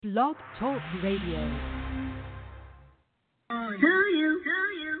Blog Talk Radio.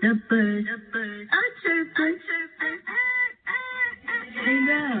 The birds are chirping. Sing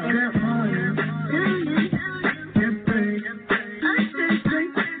out. Good morning to you. The birds are chirping.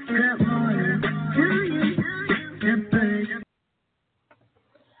 Good morning to you. The birds.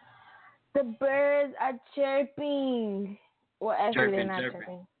 The birds are chirping. Well, actually, they're not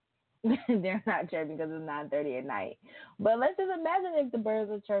chirping. They're not chirping because it's 9:30 at night. But let's just imagine if the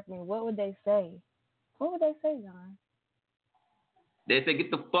birds were chirping. What would they say? What would they say, John? They say, get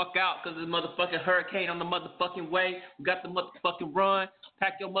the fuck out because there's a motherfucking hurricane on the motherfucking way. We got the motherfucking run.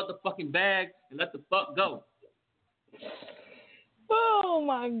 Pack your motherfucking bag and let the fuck go. Oh,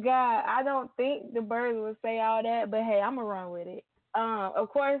 my God. I don't think the birds would say all that, but, hey, I'm going to run with it. Of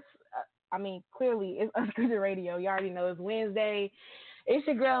course, clearly, it's Unscripted Radio. You already know it's Wednesday. It's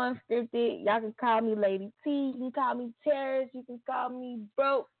your girl Unscripted. Y'all can call me Lady T. You can call me Terrace. You can call me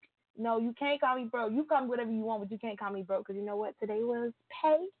Broke. No, you can't call me broke. You call me whatever you want, but you can't call me broke because you know what? Today was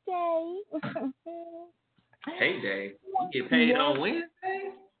payday. Payday? You get paid on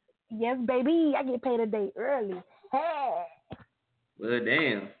Wednesday? Yes, baby. I get paid a day early. Hey. Well,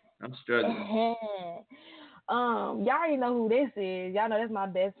 damn. I'm struggling. Y'all already know who this is. Y'all know that's my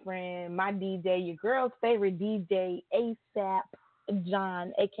best friend, my DJ, your girl's favorite DJ, ASAP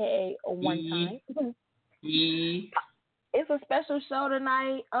John, a.k.a. One Time. It's a special show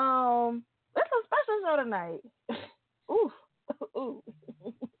tonight. Ooh.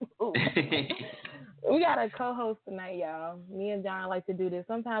 We got a co-host tonight, y'all. Me and John like to do this.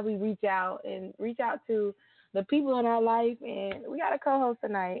 Sometimes we reach out to the people in our life, and we got a co-host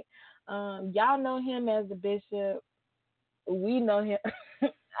tonight. Y'all know him as the Bishop. We know him.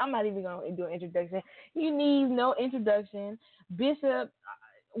 I'm not even going to do an introduction. He needs no introduction. Bishop,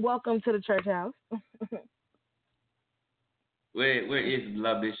 welcome to the church house. Where is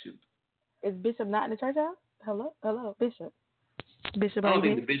La Bishop? Is Bishop not in the church house? Hello, Bishop. Bishop, I don't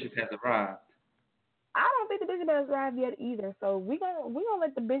think the Bishop has arrived. I don't think the Bishop has arrived yet either. So we gonna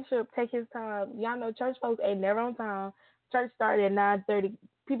let the Bishop take his time. Y'all know church folks ain't never on time. Church started at 9:30.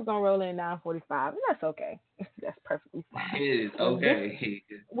 People gonna roll in at 9:45, and that's okay. That's perfectly fine. It is okay.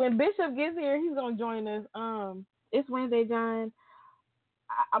 When Bishop gets here, he's gonna join us. It's Wednesday, John.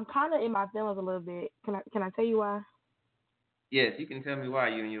 I'm kind of in my feelings a little bit. Can I tell you why? Yes, you can tell me why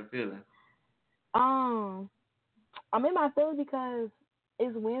you're in your feelings. I'm in my feelings because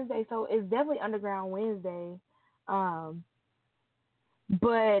it's Wednesday, so it's definitely Underground Wednesday.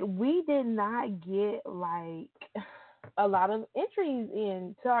 But we did not get like a lot of entries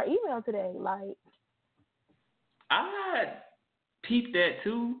into our email today. Like, I peeped that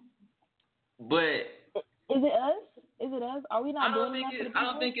too, but is it us? Are we not doing that? I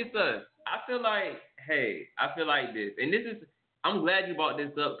don't think it's us. I feel like this, and this is. I'm glad you brought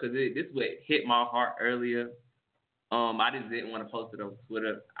this up because this is what hit my heart earlier. I just didn't want to post it on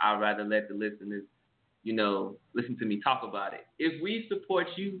Twitter. I'd rather let the listeners, listen to me talk about it. If we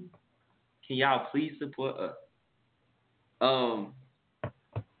support you, can y'all please support us? I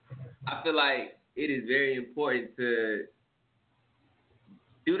feel like it is very important to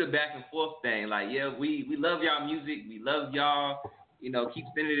do the back and forth thing. Like, yeah, we love y'all music. We love y'all. Keep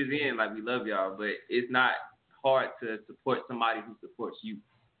sending it in. Like, we love y'all. But it's not hard to support somebody who supports you.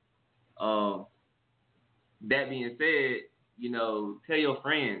 That being said, tell your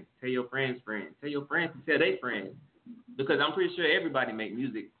friends. Tell your friends' friends. Tell your friends to tell their friends. Because I'm pretty sure everybody make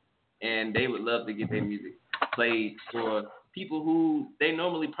music, and they would love to get their music played for people who they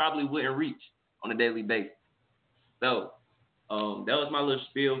normally probably wouldn't reach on a daily basis. So, that was my little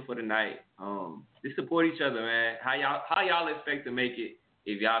spiel for tonight. Just support each other, man. How y'all expect to make it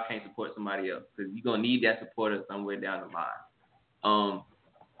if y'all can't support somebody else? Because you're gonna need that supporter somewhere down the line.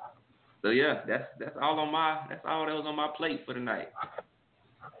 So yeah, that's all that was on my plate for tonight.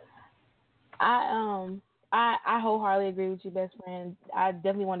 I wholeheartedly agree with you, best friend. I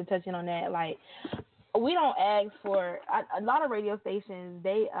definitely want to touch in on that. Like, we don't ask for a lot of radio stations.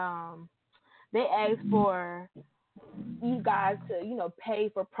 They ask for you guys to pay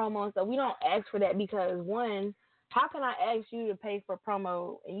for promo. So we don't ask for that because, one, how can I ask you to pay for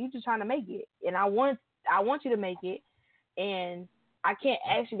promo and you just trying to make it? And I want you to make it, and I can't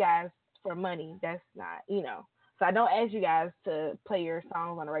ask you guys for money. That's not, So I don't ask you guys to play your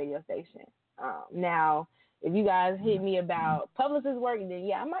songs on a radio station. Now, if you guys hit me about publicist work, then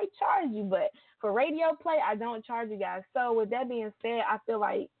yeah, I might charge you. But for radio play, I don't charge you guys. So with that being said, I feel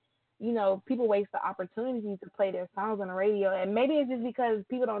like, people waste the opportunity to play their songs on the radio. And maybe it's just because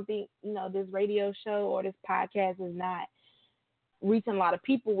people don't think, this radio show or this podcast is not reaching a lot of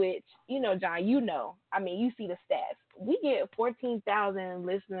people, which, John, I mean, you see the stats. we get 14,000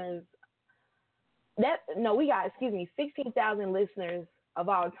 listeners. We got 16,000 listeners of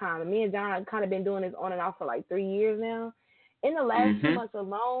all time. And me and John have kind of been doing this on and off for like 3 years now. In the last 2 months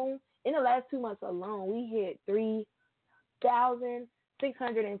alone, we hit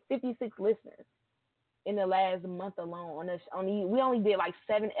 3,656 listeners in the last month alone. We only did like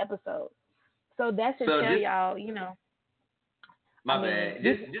 7 episodes. So that should tell y'all, bad.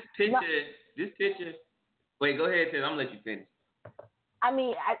 This picture. Wait, go ahead, Tim. I'm gonna let you finish. I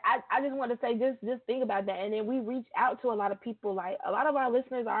mean, I just want to say, just think about that. And then we reach out to a lot of people. Like, a lot of our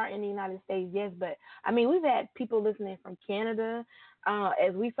listeners are in the United States, yes. But, I mean, we've had people listening from Canada.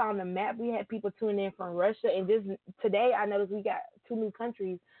 As we saw on the map, we had people tuning in from Russia. And just today, I noticed we got 2 new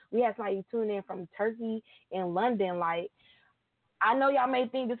countries. We had somebody tuning in from Turkey and London. Like, I know y'all may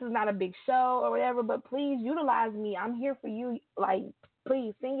think this is not a big show or whatever, but please utilize me. I'm here for you. Like,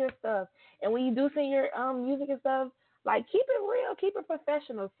 please sing your stuff. And when you do sing your music and stuff, like, keep it real, keep it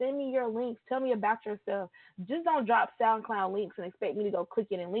professional. Send me your links. Tell me about yourself. Just don't drop SoundCloud links and expect me to go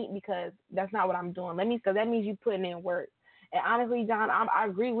click it and link, because that's not what I'm doing. Because that means you putting in work. And honestly, John, I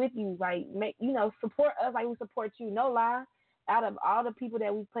agree with you. Like, support us like we support you. No lie. Out of all the people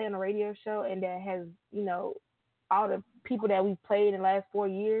that we play on the radio show, and that has, all the people that we've played in the last 4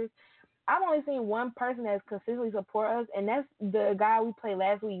 years, I've only seen one person that's consistently support us, and that's the guy we played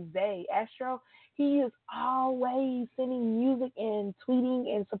last week, Zay Astro. He is always sending music and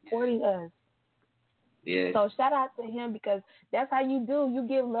tweeting and supporting us. Yeah. So shout out to him, because that's how you do. You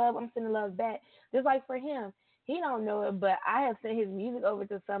give love, I'm sending love back. Just like for him, he don't know it, but I have sent his music over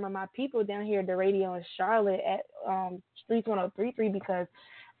to some of my people down here at the radio in Charlotte at Streets 1033, because,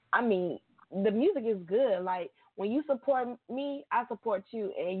 I mean, the music is good. Like, when you support me, I support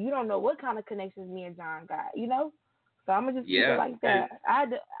you, and you don't know what kind of connections me and John got, So I'm gonna just keep it like that. I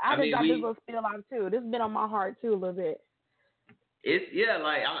had to drop this little spiel out too. This has been on my heart too a little bit. I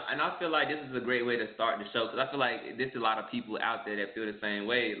feel like this is a great way to start the show, because I feel like there's a lot of people out there that feel the same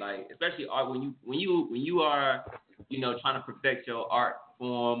way. Like, especially when you are trying to perfect your art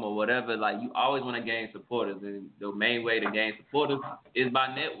form or whatever, like, you always want to gain supporters, and the main way to gain supporters is by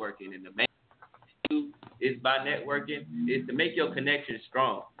networking, and the main is by networking is to make your connection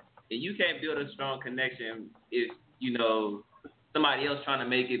strong. And you can't build a strong connection if somebody else trying to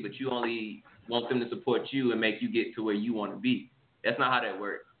make it, but you only want them to support you and make you get to where you want to be. That's not how that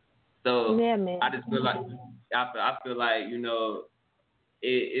works. So yeah, man. I just feel like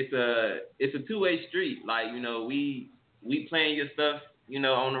it's a two-way street. Like, we playing your stuff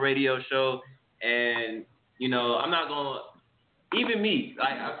on the radio show, and I'm not gonna, even me,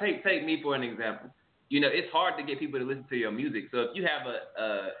 like, I'll take me for an example. It's hard to get people to listen to your music. So if you have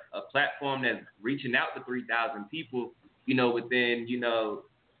a platform that's reaching out to 3,000 people, within,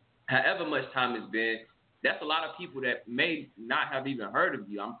 however much time it's been, that's a lot of people that may not have even heard of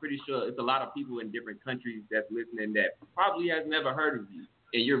you. I'm pretty sure it's a lot of people in different countries that's listening that probably has never heard of you,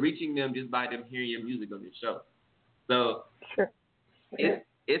 and you're reaching them just by them hearing your music on the show. So sure.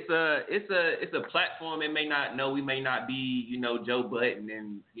 It's a platform. We may not be, Joe Budden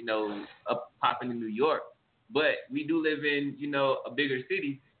and, up popping in New York, but we do live in, a bigger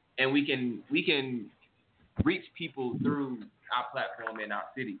city, and we can reach people through our platform in our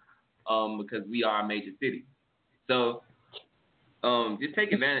city, because we are a major city. So just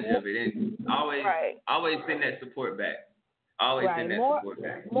take advantage of it, and always send that support back.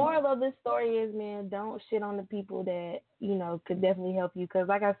 Moral of this story is, man, don't shit on the people that, could definitely help you. Because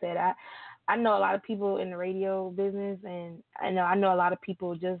like I said, I know a lot of people in the radio business, and I know a lot of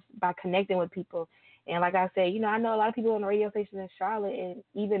people just by connecting with people. And like I said, I know a lot of people on the radio station in Charlotte, and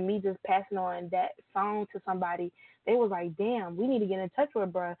even me just passing on that song to somebody, they was like, damn, we need to get in touch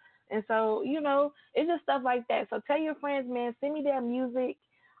with bruh. And so, it's just stuff like that. So tell your friends, man, send me their music.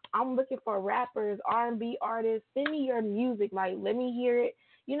 I'm looking for rappers, R&B artists. Send me your music. Like, let me hear it.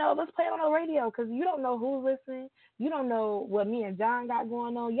 Let's play it on the radio, because you don't know who's listening. You don't know what me and John got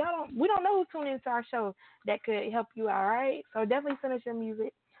going on. We don't know who's tuning into our show that could help you out, all right? So definitely send us your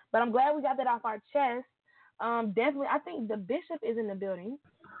music. But I'm glad we got that off our chest. Definitely, I think the Bishop is in the building.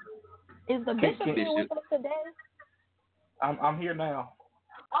 Is the Bishop here with us today? I'm here now.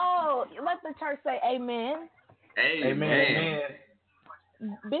 Oh, let the church say amen. Amen.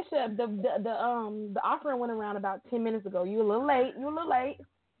 Bishop, the offering went around about 10 minutes ago. You a little late.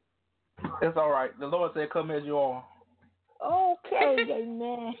 It's all right. The Lord said, "Come as you are." Okay,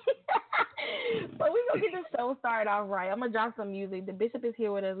 amen. But we're going to get this show started off right. I'm going to drop some music. The Bishop is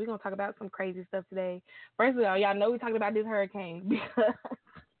here with us. We're going to talk about some crazy stuff today. First of all, y'all know we're talking about this hurricane.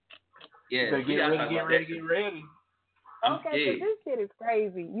 Yeah. Get ready. Okay, because this shit is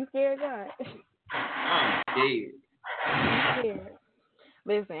crazy. You scared, John? I'm scared. Yeah.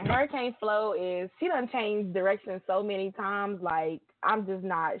 Listen, Hurricane Flo she done changed direction so many times. Like, I'm just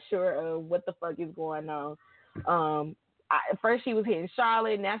not sure of what the fuck is going on. First she was hitting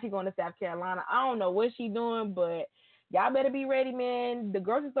Charlotte, now she's going to South Carolina. I don't know what she's doing, but y'all better be ready, man. The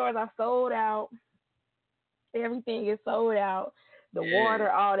grocery stores are sold out. Everything is sold out. The water,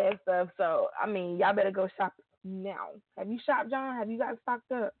 all that stuff. So, I mean, y'all better go shop now. Have you shopped, John? Have you got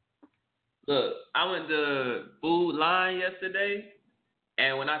stocked up? Look, I went to Food Line yesterday,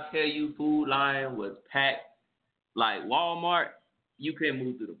 and when I tell you Food Line was packed, like Walmart, you couldn't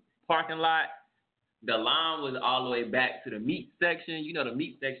move through the parking lot. The line was all the way back to the meat section. You know, the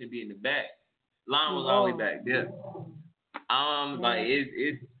meat section be in the back. Line was all the way back there. Like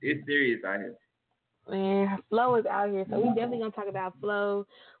it's serious out here. Man, Flo is out here, so we definitely gonna talk about Flo.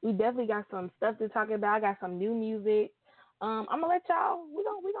 We definitely got some stuff to talk about. I got some new music. I'm gonna let y'all. We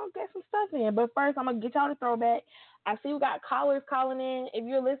gonna get some stuff in, but first I'm gonna get y'all the throwback. I see we got callers calling in. If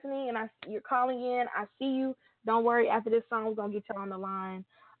you're listening and you're calling in, I see you. Don't worry. After this song, we're gonna get y'all on the line.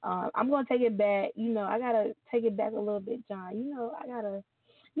 I'm gonna take it back. You know, I gotta take it back a little bit, John. You know, I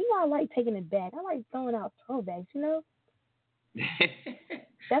like taking it back. I like throwing out throwbacks. You know.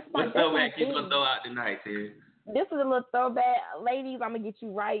 That's my throwback you gonna throw out tonight, Terry? This is a little throwback. Ladies, I'm going to get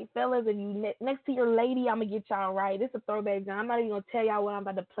you right. Fellas, if you next to your lady, I'm going to get y'all right. This is a throwback, John. I'm not even going to tell y'all what I'm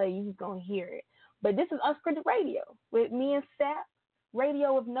about to play. You just going to hear it. But this is Unscripted Radio with me and Sap.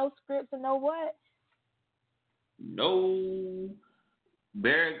 Radio with no scripts and no what? No.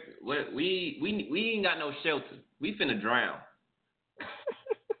 We ain't got no shelter. We finna drown.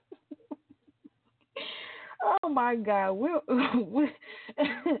 Oh, my God.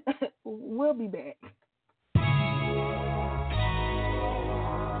 We'll be back.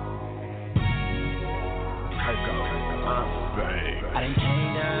 I done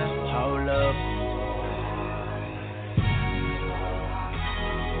came down, hold up.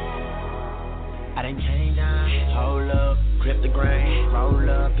 I done came down, hold up. Grip the grain, roll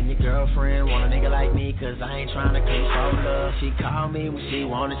up, and your girlfriend want a nigga like me, cause I ain't tryna control her. She call me when she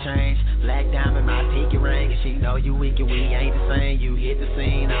wanna change. Black diamond, my pinky ring, and she know you weak and we ain't the same. You hit the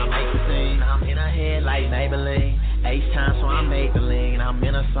scene, I'll make the scene. I'm in her head like Maybelline. H-time, so I make the lean. I'm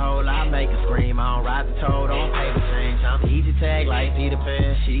in her soul, I make her scream. I don't ride the toad, don't pay the change. I'm easy tag like Peter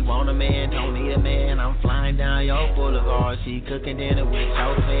Pan. She want a man, don't need a man. I'm flying down your boulevard. She cooking dinner with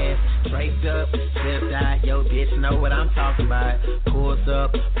your pants. Draped up, slipped out. Yo, bitch know what I'm talking about. Pulls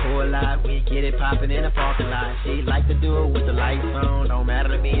up, pull out. We get it popping in the parking lot. She like to do it with the lights on. Don't matter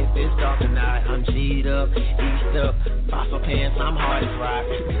to me if it's dark or not. I'm G'd up, eased up. Fossil pants, I'm hard as rock.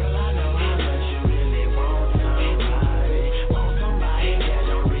 Girl, I know how much you really want somebody. Want somebody that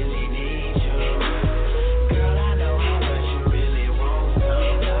don't really need you. Girl, I know how much you really want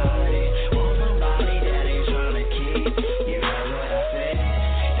somebody. Want somebody that ain't tryna keep. You heard what I said?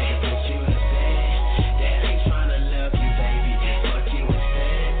 They can put you to bed. That ain't tryna love you, baby. Just fuck you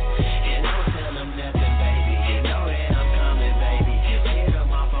instead. And don't tell them nothing, baby. You know that I'm coming, baby. Just hit up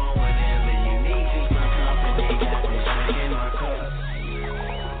my phone whenever you need to. My company got me drinking my cup.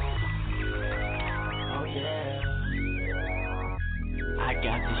 Oh yeah. I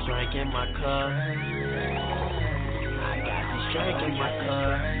got this drink in my cup. I got this drink in my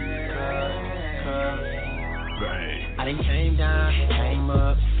cup. I done came down, came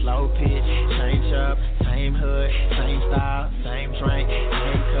up, slow pitch, change up, same hood, same style, same drink,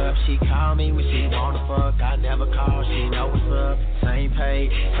 same cup. She call me when she wanna fuck, I never call, she know what's up. Same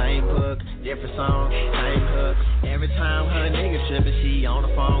page, same book, different song, same hook. Every time her nigga trippin', she on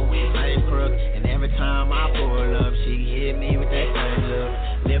the phone with the same crook. And every time I pull up, she hit me with that same look.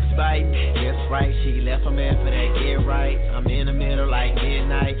 Lips biting, lips right, she left her man for that get right. I'm in the middle like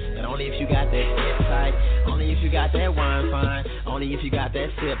midnight, but only if you got that sit tight. Only if you got that wine fine. Only if you got that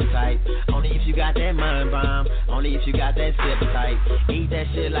sip tight. Only if you got that mind bomb. Only if you got that sip tight. Eat that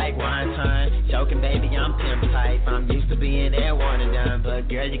shit like wine time. Joking, baby, I'm pimp type. I'm used to being that one and done, but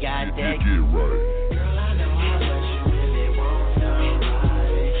girl, you got that get right. Girl, I know how much you really want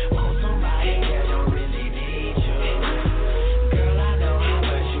somebody. Want somebody that don't really need you. Girl, I know how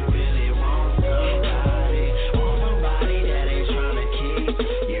much you really want somebody. Want somebody that ain't tryna keep.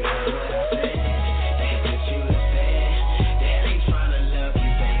 You heard what I said? They can put you to bed. That ain't tryna love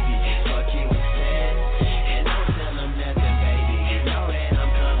you, baby. Just fuck you instead. And don't tell them nothing, baby. You know that I'm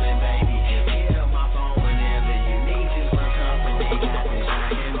coming, baby. Just hit up my phone whenever you need to. My company got this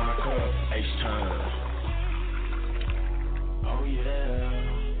drink in my cup. H-time. Oh yeah.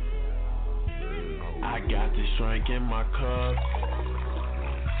 I got this drink in my cup.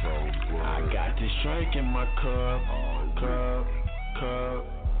 I got this drink in my cup. Cup.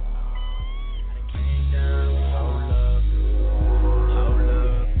 Came down, hold up.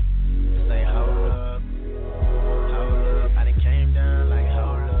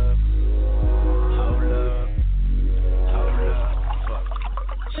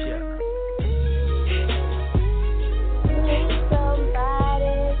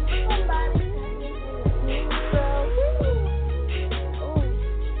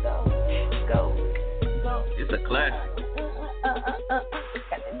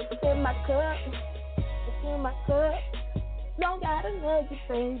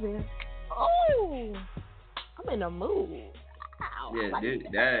 baby. Oh, I'm in a mood. Wow. Yeah, dude,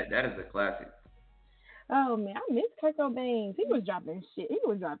 that is a classic. Oh man, I miss Kurt Cobain. He was dropping shit. He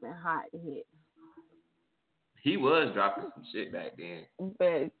was dropping hot hits. He was dropping some shit back then.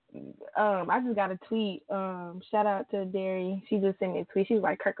 But I just got a tweet. Shout out to Derry. She just sent me a tweet. She was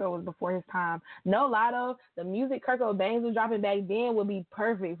like, Kurt Cobain was before his time. No lie though, the music Kurt Cobain was dropping back then would be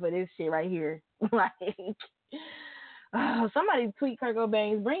perfect for this shit right here. Like, somebody tweet Kurt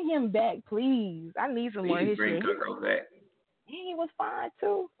Cobain. Bring him back, please. I need some more of his bring shit. Kurt Cobain back. He was fine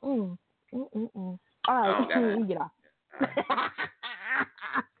too. All right, let me get off.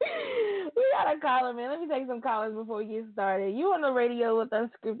 We got a caller, man. Let me take some callers before we get started. You on the radio with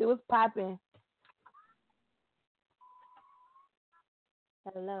Unscripted. What's popping?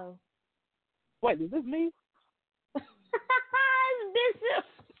 Hello. Wait, is this me? It's Bishop.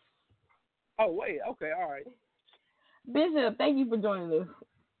 Oh, wait. Okay, all right. Bishop, thank you for joining us.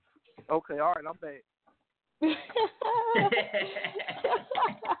 Okay, all right, I'm back.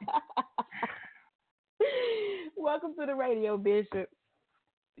 Welcome to the radio, Bishop.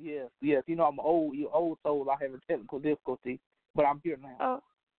 Yes. You know, I'm old soul. I have a technical difficulty, but I'm here now.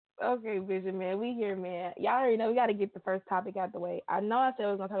 Oh, okay, Bishop, man. We here, man. Y'all already know we got to get the first topic out the way. I know I said I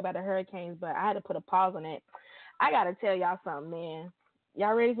was going to talk about the hurricanes, but I had to put a pause on it. I got to tell y'all something, man.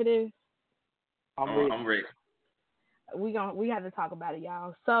 Y'all ready for this? I'm ready. We have to talk about it,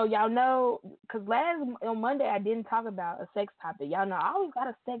 y'all. So y'all know, because on Monday I didn't talk about a sex topic. Y'all know I always got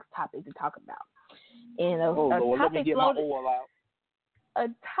a sex topic to talk about. And Lord, let me get my oil out. A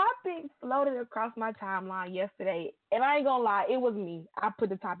topic floated across my timeline yesterday, and I ain't gonna lie, it was me. I put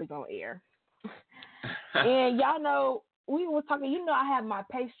the topic on air. And y'all know, we were talking, you know I have my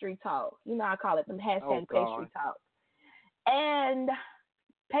pastry talk. You know I call it the hashtag pastry talk. And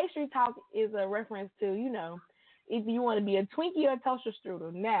pastry talk is a reference to, you know, if you want to be a Twinkie or a toaster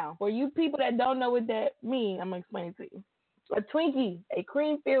strudel. Now, for you people that don't know what that means, I'm going to explain it to you. A Twinkie, a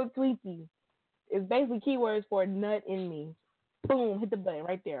cream-filled Twinkie, is basically keywords for nut in me. Boom, hit the button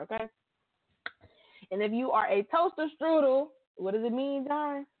right there, okay? And if you are a toaster strudel, what does it mean,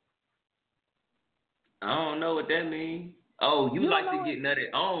 John? I don't know what that means. Oh, you like to get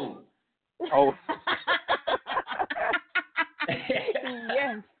nutted on. Oh.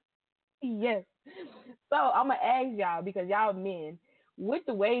 Yes. So I'm going to ask y'all, because y'all men, which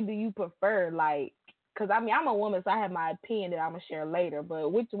way do you prefer? Like, because I mean, I'm a woman, so I have my opinion that I'm going to share later,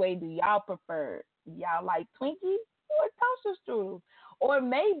 but which way do y'all prefer? Y'all like Twinkies or toaster strudels? Or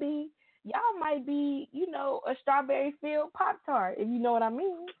maybe y'all might be, you know, a strawberry-filled Pop-Tart, if you know what I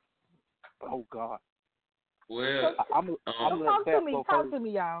mean. Oh, God. Well, Talk to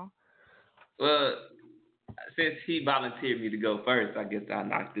me, y'all. Well, since he volunteered me to go first, I guess I'll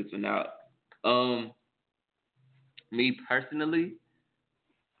knock this one out. Me personally,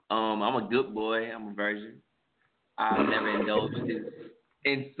 I'm a good boy. I'm a virgin. I've never indulged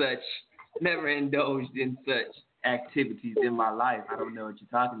in such activities in my life. I don't know what you're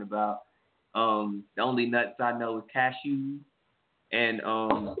talking about. The only nuts I know is cashews, and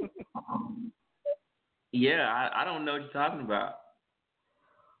yeah, I don't know what you're talking about.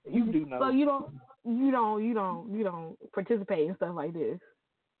 You do know. So you don't participate in stuff like this.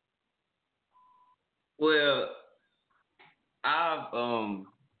 Well,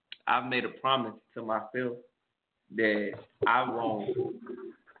 I've made a promise to myself that I won't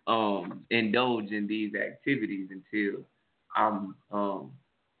indulge in these activities until I'm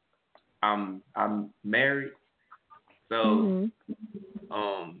married. So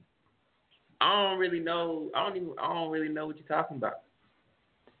I don't really know. I don't really know what you're talking about.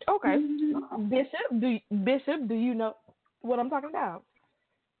 Okay, Bishop, do you know what I'm talking about?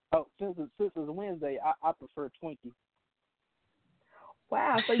 Oh, since it's Wednesday, I prefer Twinkie.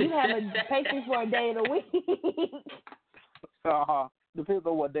 Wow, so you have a pastry for a day of the week. Depends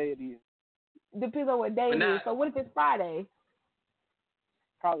on what day it is. Depends on what day it is. So what if it's Friday?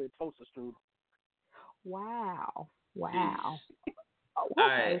 Probably a toaster strudel. Wow. All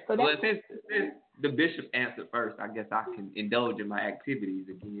right. So well, since the bishop answered first, I guess I can indulge in my activities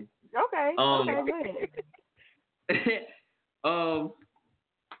again. Okay. Okay, good.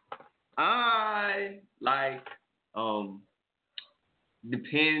 I like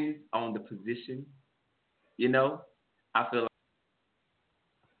depends on the position. You know, I feel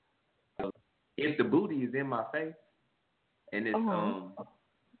like if the booty is in my face and it's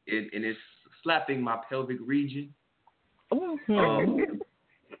it's slapping my pelvic region,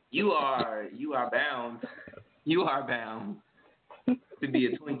 you are bound to be a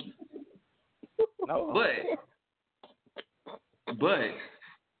Twinkie. No. But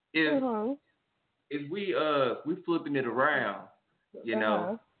if we flipping it around you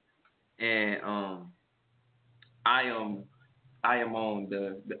know, and I am on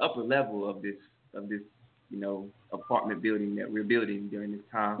the upper level of this you know, apartment building that we're building during this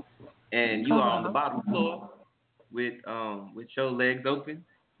time, and you are on the bottom floor with your legs open.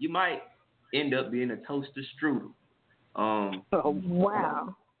 You might end up being a toaster strudel.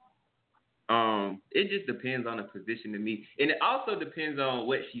 Wow. It just depends on the position to me, and it also depends on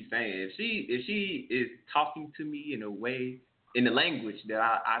what she's saying. If she is talking to me in a way, in the language that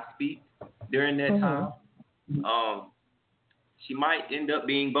I speak during that time, she might end up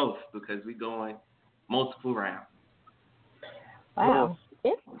being both because we're going multiple rounds. Wow,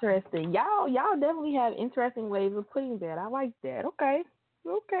 interesting. Y'all definitely have interesting ways of putting that. I like that. Okay.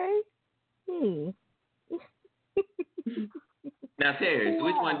 Now, Terrence,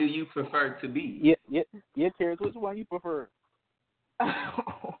 which one do you prefer to be? Yeah, Terrence, which one you prefer? Let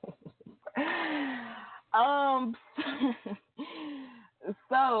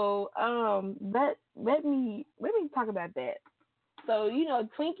me talk about that. So, you know,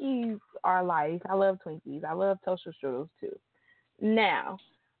 Twinkies are life. I love Twinkies. I love toaster strudels too. Now,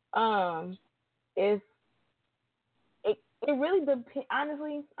 it really depends.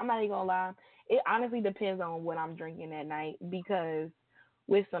 Honestly, I'm not even gonna lie. It honestly depends on what I'm drinking that night, because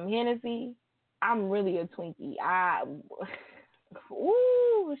with some Hennessy, I'm really a Twinkie.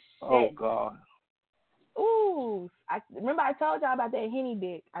 Ooh, shit. Oh, God. Ooh. Remember I told y'all about that Henny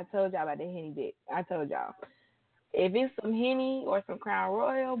dick. I told y'all. If it's some Henny or some Crown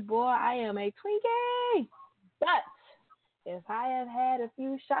Royal, boy, I am a Twinkie. But if I have had a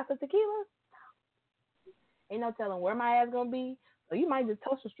few shots of tequila, ain't no telling where my ass gonna be. So you might just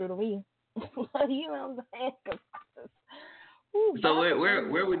toaster strudel me. You know what I'm saying? So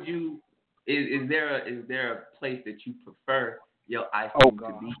where would you? Is there a place that you prefer your ice cream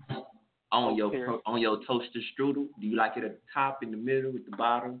to be on your toaster strudel? Do you like it at the top, in the middle, at the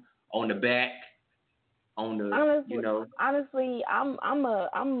bottom, on the back, on the Honestly, I'm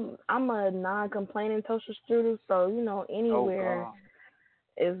a non-complaining toaster strudel, so you know anywhere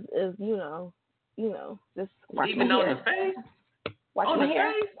is you know just watch even my on hair. the face. Watch on my the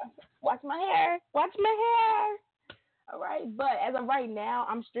hair. face. Watch my hair. All right, but as of right now,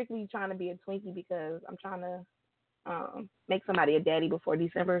 I'm strictly trying to be a Twinkie because I'm trying to make somebody a daddy before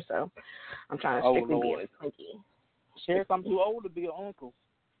December, so I'm trying to strictly be a Twinkie. Sheriff, I'm too old to be an uncle.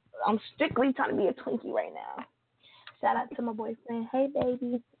 I'm strictly trying to be a Twinkie right now. Shout out to my boyfriend. Hey,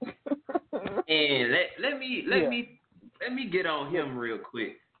 baby. And let me get on him real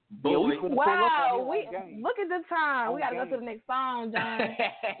quick. Boy. Wow, look at the time. We got to go to the next song, John.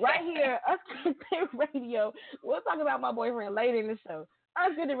 Right here, Unscripted Radio. We'll talk about my boyfriend later in the show.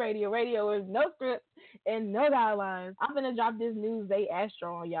 Unscripted Radio. Radio is no script and no guidelines. I'm going to drop this new Zay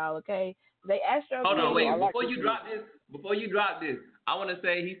Astro on y'all, okay? Zay Astro. Hold on, wait. Before you drop this, I want to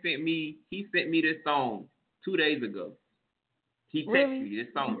say he sent me this song 2 days ago. He texted me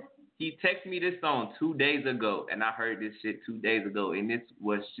this song. He texted me this song 2 days ago, and I heard this shit 2 days ago, and this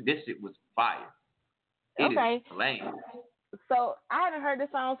shit was fire. It is lame. So I haven't heard the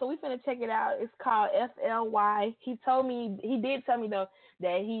song, so we finna check it out. It's called FLY. He did tell me though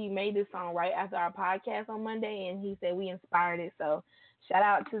that he made this song right after our podcast on Monday, and he said we inspired it. So shout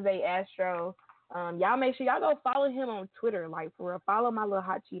out to Zay Astro. Y'all make sure y'all go follow him on Twitter, like for real. Follow my little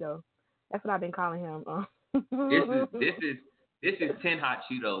hot Cheeto. That's what I've been calling him. This is 10 hot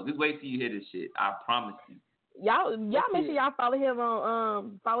Cheetos. Just wait till you hear this shit. I promise you. Y'all make sure y'all follow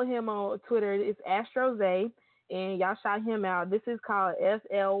him on Twitter. It's Astro Zay, and y'all shout him out. This is called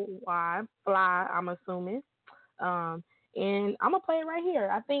FLY, Fly, I'm assuming. And I'm gonna play it right here.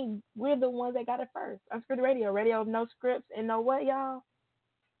 I think we're the ones that got it first. Unscripted Radio, radio of no scripts and no what, y'all?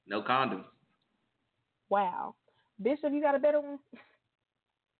 No condoms. Wow. Bishop, you got a better one?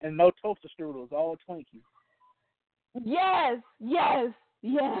 And no toaster strudels, all Twinkies. Yes.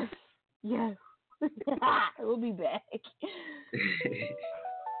 We'll be back.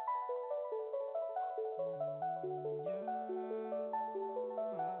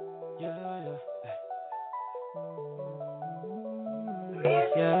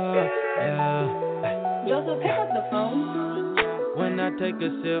 Joseph, pick up the phone. When I take a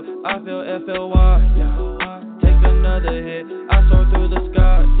sip, I feel FLY. Take another hit, I soar through the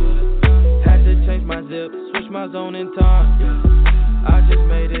sky. Had to change my zip, switch my zone in time. I just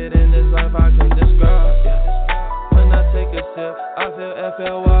made it in this life I can describe. When I take a sip, I feel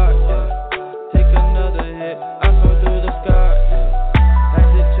FLY. Take another hit, I soar through the sky.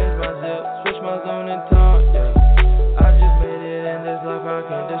 Had to change my zip, switch my zone in time. I just made it in this life I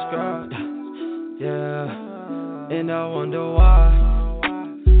can describe. Yeah, and I wonder why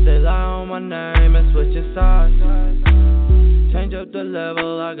they lie on my name and switching sides. Change up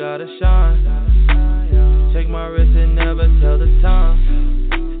level, I gotta shine. Check my wrist and never tell the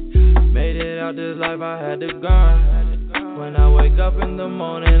time. Made it out this life, I had to grind. When I wake up in the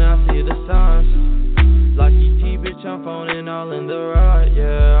morning, I see the signs. Lucky T, bitch, I'm phoning all in the ride.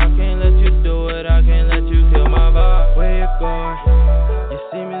 Yeah, I can't let you do it, I can't let you kill my vibe. Where you going? You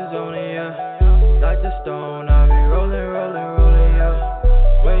see me zoning, yeah. Like the stone, I be rolling, yeah.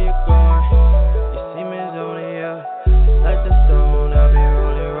 Where you going? You see me zoning, yeah. Like the stone, I be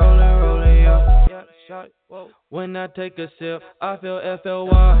rolling, yeah. Yeah, shot, whoa. When I take a sip, I feel FLY.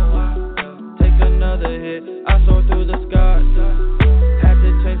 Take another hit, I soar through the sky. Had to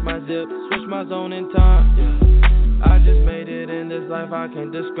change my zip, switch my zone in time. Yeah. I just made it in this life I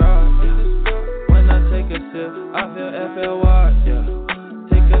can't describe. Yeah. When I take a sip, I feel FLY. Yeah.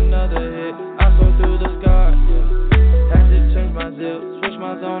 Take another hit, I soar through the sky. Yeah. Had to change my zip, switch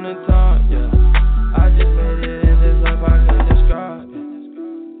my zone in time. Yeah. I just made it in this life I can't describe.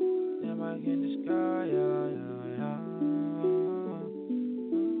 Yeah, I can't describe. Yeah.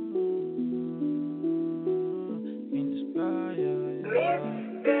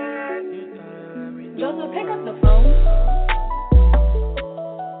 Joseph, pick up the phone.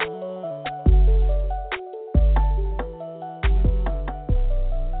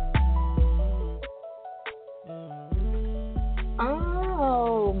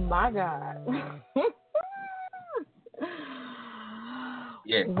 Oh my God.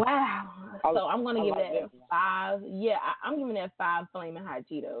 Yeah. Wow. So I'm gonna give like that 5. Yeah, I'm giving that 5 flaming hot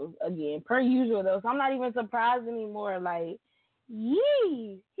Cheetos again, per usual though. So I'm not even surprised anymore. Like, he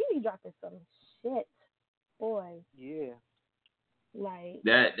be dropping some shit, boy. Yeah. Like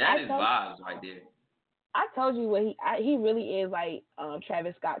That is vibes right there. I told you what he really is like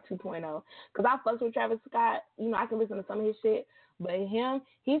Travis Scott 2.0. Cause I fucks with Travis Scott. You know, I can listen to some of his shit, but him,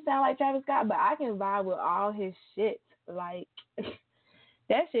 he sound like Travis Scott, but I can vibe with all his shit. Like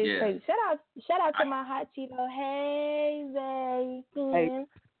that shit's crazy. Shout out to my hot Cheeto. Hey, Zay.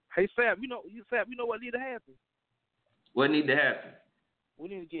 Hey, Sam. You know what need to happen? What need to happen? We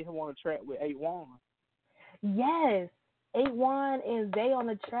need to get him on the track with 8-1. Yes, 8-1 and Zay on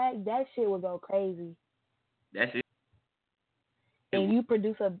the track. That shit would go crazy. That's it. And you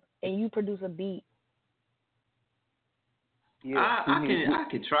produce a beat. Yeah, I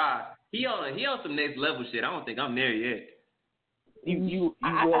can try. He on some next level shit. I don't think I'm there yet. You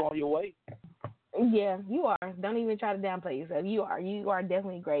well on your way. Yeah, you are. Don't even try to downplay yourself. You are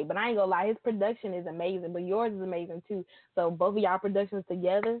definitely great. But I ain't gonna lie, his production is amazing, but yours is amazing too. So both of y'all productions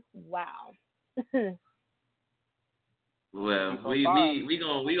together, wow. Well, we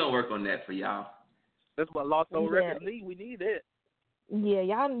gonna work on that for y'all. That's what Lost Soul Records need. We need it. Yeah,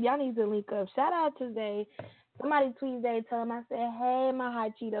 y'all need to link up. Shout out to Zay. Somebody tweet Zay, tell him I said, hey, my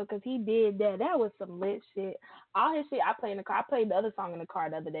hot Cheeto, because he did that. That was some lit shit. All his shit I play in the car. I played the other song in the car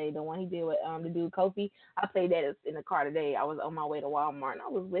the other day, the one he did with the dude Kofi. I played that in the car today. I was on my way to Walmart, and I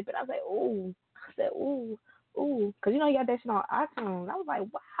was whipping. I was like, ooh. I said, ooh. Because, you know, you got that shit on iTunes. I was like,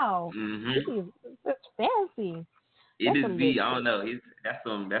 wow. Mm-hmm. That's fancy. It is I don't know. That's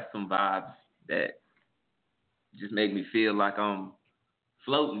some vibes that just make me feel like I'm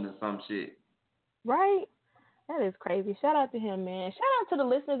floating or some shit. Right? That is crazy. Shout out to him, man. Shout out to the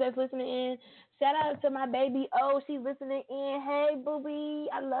listeners that's listening in. Shout out to my baby. Oh, she's listening in. Hey, booby.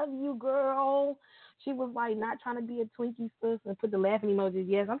 I love you, girl. She was like not trying to be a Twinkie sis and put the laughing emojis.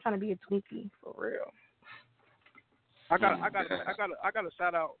 Yes, I'm trying to be a Twinkie for real. I got to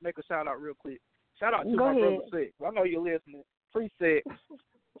shout out, make a shout out real quick. Shout out to Go my ahead. brother Sex. I know you're listening. Free Sex.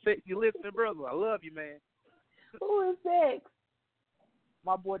 Sex, you listening, brother? I love you, man. Who is Sex?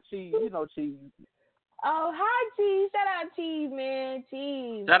 My boy Cheese. You know Cheese. Oh, hi, Cheese. Shout out Cheese, man.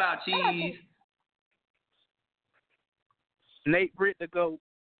 Cheese. Shout out Cheese. Nate Britt the GOAT.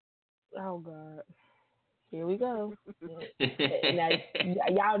 Oh, God. Here we go. Now,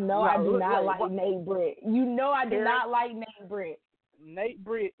 y'all know I do not like Nate Britt. You know I do not like Nate Britt. Nate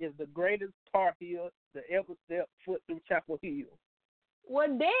Britt is the greatest Tar Heel to ever step foot through Chapel Hill. Well,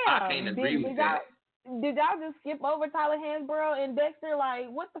 damn. I can't agree with that. Did y'all just skip over Tyler Hansborough and Dexter? Like,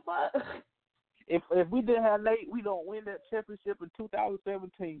 what the fuck? If we didn't have Nate, we don't win that championship in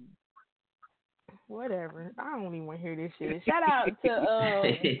 2017. Whatever. I don't even want to hear this shit. Shout out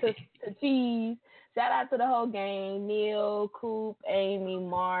to Cheese. Shout out to the whole gang. Neil, Coop, Amy,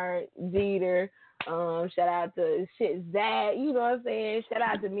 Mark, Jeter. Shout out to Zach. You know what I'm saying? Shout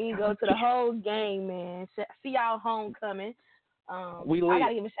out to me. Go to the whole gang, man. See y'all homecoming. I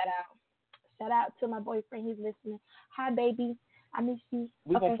gotta give a shout out. Shout out to my boyfriend. He's listening. Hi, baby. I miss you.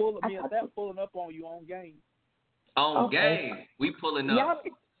 We're going to pull up. Me and Zach pulling up on you on game. On game. We pulling up.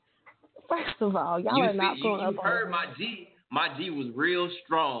 First of all, y'all are not pulling up on You heard my G. My G was real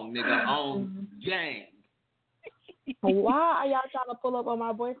strong, nigga, on gang. Why are y'all trying to pull up on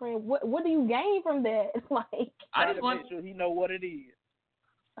my boyfriend? What do you gain from that? Like, I just want make sure he know what it is.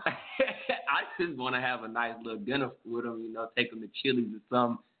 I just want to have a nice little dinner with him, you know, take him to Chili's or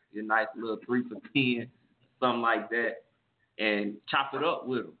something, a nice little 3 for 10, something like that, and chop it up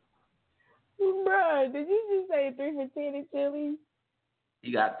with him. Bruh, did you just say 3 for 10 at Chili's?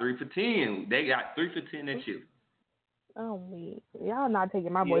 He got 3 for 10. They got 3 for 10 at Chili's. Oh, me. Y'all not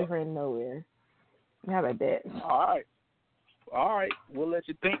taking my boyfriend nowhere. How about that? All right. We'll let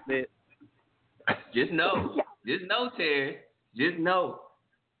you think that. Just know, Terry, just know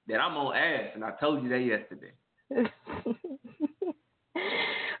that I'm on ass, and I told you that yesterday.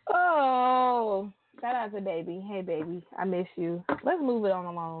 Oh, shout out to baby. Hey, baby, I miss you. Let's move it on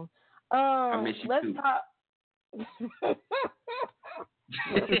along. I miss you let's too. Talk.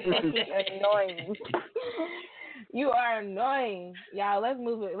 Annoying. You are annoying, y'all. Let's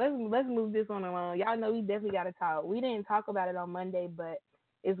move it. Let's move this on along. Y'all know we definitely got to talk. We didn't talk about it on Monday, but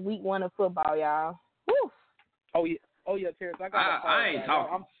it's week 1 of football, y'all. Woo. Oh yeah, Terrence. I ain't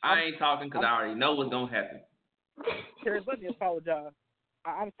talking. I ain't talking because I already know what's gonna happen. Terrence, let me apologize.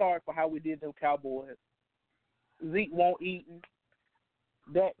 I'm sorry for how we did them Cowboys. Zeke won't eat.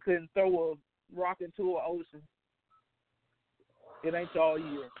 Dak couldn't throw a rock into an ocean. It ain't y'all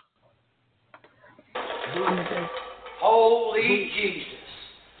year. Holy Jesus.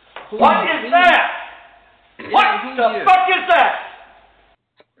 What is that? What the fuck is that?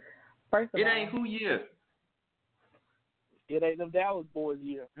 First of It all, ain't who year. It ain't them Dallas boys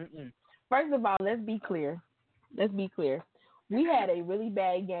year. First of all, let's be clear. We had a really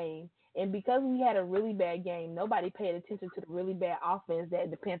bad game, and because we had a really bad game, nobody paid attention to the really bad offense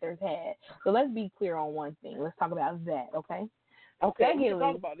that the Panthers had. So let's be clear on one thing. Let's talk about that, okay? Okay, we can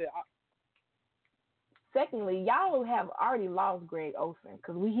talk about that. Secondly, y'all have already lost Greg Olsen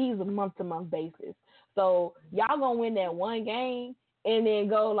because he's a month-to-month basis. So y'all going to win that one game and then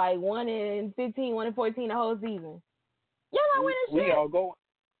go like 1-15, 1-14 the whole season. Y'all not winning shit.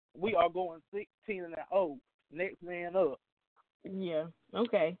 We are going 16-0. Next man up. Yeah,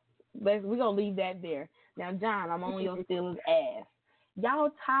 okay. We're going to leave that there. Now, John, I'm on your Steelers' ass. Y'all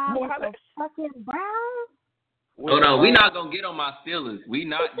tired with the fucking Browns? Hold on, we not gonna get on my Steelers. We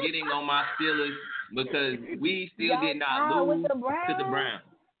not getting on my Steelers because we still did not lose to the Browns.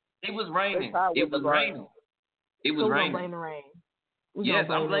 It was raining. It was raining. So we're gonna blame the rain. Yes,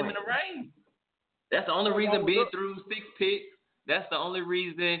 I'm blaming the rain. That's the only reason Ben threw 6 picks. That's the only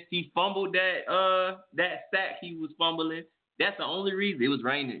reason he fumbled that sack he was fumbling. That's the only reason. It was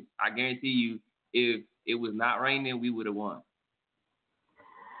raining. I guarantee you, if it was not raining, we would have won.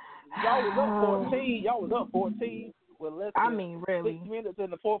 Y'all was up 14 with less than really 6 minutes in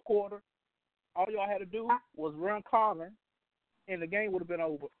the fourth quarter. All y'all had to do was run Connor, and the game would have been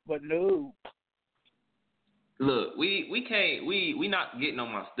over. But no. Look, we can't. We not getting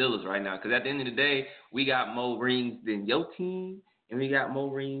on my Steelers right now because at the end of the day, we got more rings than your team, and we got more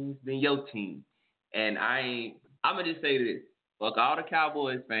rings than your team. And I'm gonna just say this: fuck all the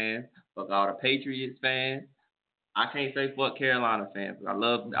Cowboys fans, fuck all the Patriots fans. I can't say fuck Carolina fans. I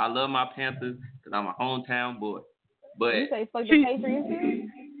love my Panthers because I'm a hometown boy. But you say fuck the Patriots?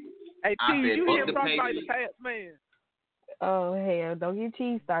 Hey, I said you fuck hear the talking like Patriots. the Pats, man. Oh hell! Don't get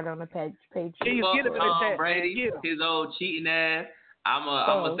cheese started on the Patriots. Fuck Tom Brady, his old cheating ass. I'm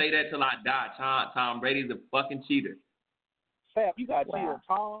gonna say that till I die. Tom Brady's a fucking cheater. Fab, you got to chill.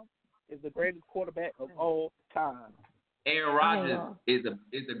 Tom is the greatest quarterback of all time. Aaron Rodgers is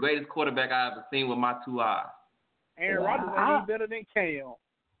the greatest quarterback I ever seen with my 2 eyes. Aaron Rodgers ain't better than Cam.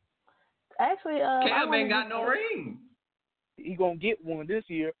 Actually, Cam ain't got no ring. He gonna get one this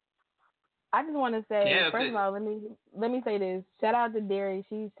year. I just want to say, first of all, let me say this. Shout out to Derry.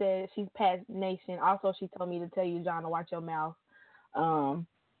 She said she's Pats Nation. Also, she told me to tell you, John, to watch your mouth.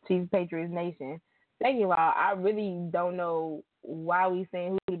 She's Patriots Nation. Second of all, I really don't know why we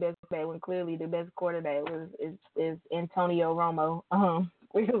saying who's the best quarterback when clearly the best quarterback is Antonio Romo.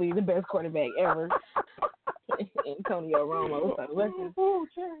 Clearly the best quarterback ever. Antonio Romo. So let's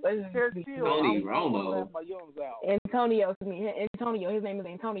just be Tony Romo. Antonio. His name is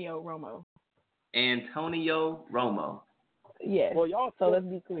Antonio Romo. Antonio Romo. Yes. Well, y'all. So let's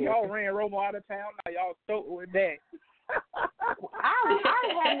be clear. Y'all ran Romo out of town. Now y'all stoked with that. I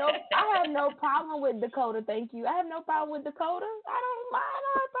have no problem with Dakota. Thank you. I have no problem with Dakota. I don't have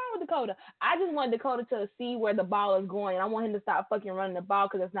a problem with Dakota. I just want Dakota to see where the ball is going. I want him to stop fucking running the ball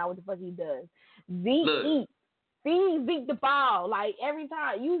because that's not what the fuck he does. Zeke the ball. Like every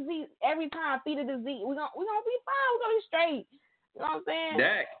time feed it to Zeke. We're gonna be fine. We're gonna be straight. You know what I'm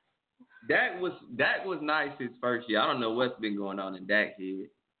saying? Dak was nice his first year. I don't know what's been going on in Dak head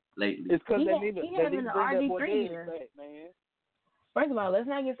lately. It's because they He need to having bring an that boy RG3 Dez year. back, man. First of all, let's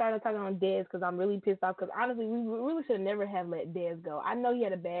not get started talking on Dez because I'm really pissed off. Because honestly, we really should never have let Dez go. I know he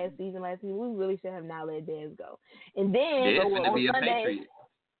had a bad season last season. We really should have not let Dez go. And then Dez gonna on be a Sunday, Patriot.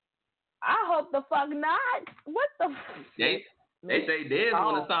 I hope the fuck not. What the? They say Dez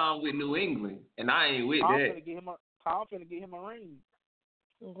want to sign with New England, and I ain't with Tom that. finna get him a ring.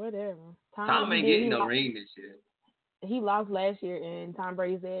 Whatever. Tom ain't getting no ring this year. He lost last year, and Tom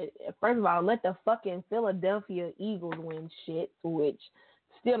Brady said, first of all, let the fucking Philadelphia Eagles win shit, which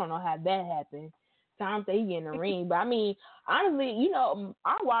still don't know how that happened. Tom said he getting a ring. But, I mean, honestly, you know,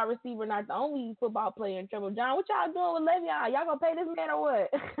 our wide receiver not the only football player in trouble. John, what y'all doing with Le'Veon? Y'all going to pay this man or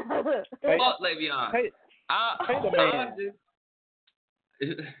what? Fuck Le'Veon. Pay the man.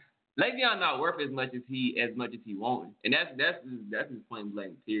 Le'Veon not worth as much as he wanted. And that's his point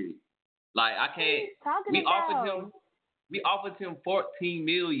blank period. Like, I can't. We offered him $14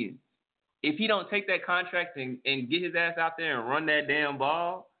 million. If he don't take that contract and get his ass out there and run that damn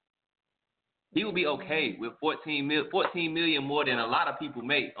ball, he will be okay with $14 million more than a lot of people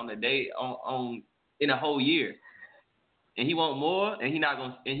make on the day on in a whole year. And he want more, and he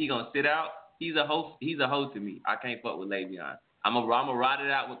gonna sit out. He's a host. He's a host to me. I can't fuck with Le'Veon. I'm gonna ride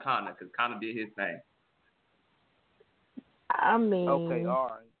it out with Connor because Connor did his thing. I mean, okay, all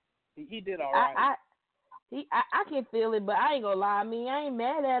right. He did all right. I can feel it, but I ain't gonna lie. I mean, I ain't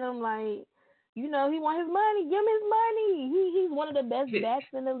mad at him. Like, you know, he want his money. Give him his money. He's one of the best backs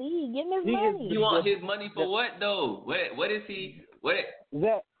in the league. Give him his money. You want his money for what though? What is he? What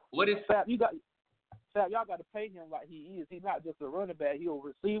is Sap? Y'all got to pay him like he is. He's not just a running back. He's a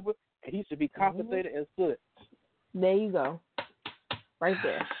receiver, and he should be compensated as such. There you go. Right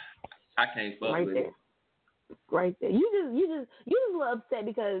there. I can't fuck with it. Right there. You just a little upset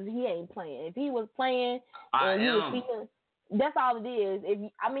because he ain't playing. If he was playing, that's all it is.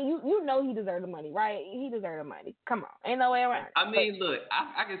 You know he deserved the money, right? He deserved the money. Come on, ain't no way around it. I mean, look,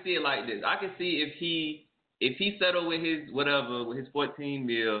 I can see it like this. I can see if he settled with his 14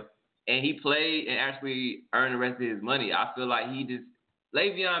 mil and he played and actually earned the rest of his money. I feel like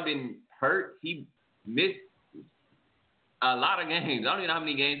Le'Veon been hurt. He missed a lot of games. I don't even know how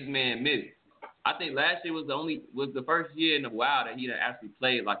many games this man missed. I think last year was the first year in a while that he done actually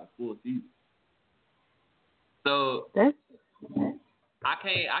played like a full season. So I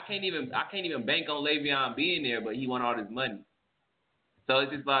can't even bank on Le'Veon being there, but he won all this money. So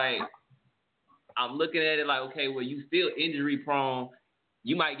it's just like I'm looking at it like, okay, well, you still injury prone.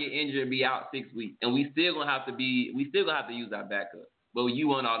 You might get injured and be out 6 weeks, and we still gonna have to use our backup. But you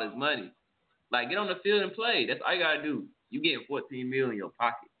want all this money, like get on the field and play. That's all you gotta do. You getting $14 million in your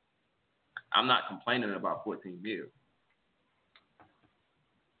pocket. I'm not complaining about $14 million.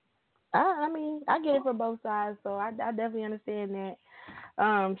 I mean, I get it for both sides, so I definitely understand that.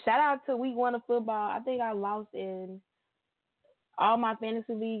 Shout out to week 1 of football. I think I lost in all my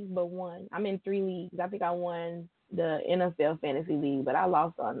fantasy leagues but one. I'm in 3 leagues. I think I won the NFL fantasy league, but I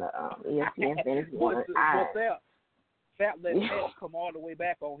lost on the ESPN fantasy one. Fat let Matt come all the way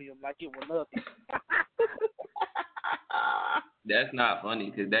back on him like it was nothing. That's not funny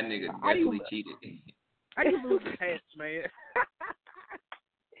because that nigga definitely cheated. How you lose the hats, man?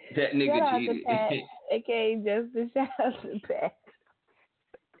 That nigga shout cheated. Out to Pat, aka Justin. Shout out to Pat.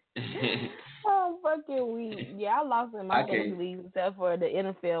 Oh, fucking weak. Yeah, I lost in my fantasy league except for the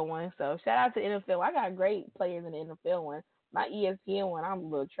NFL one. So shout out to NFL. I got great players in the NFL one. My ESPN one, I'm a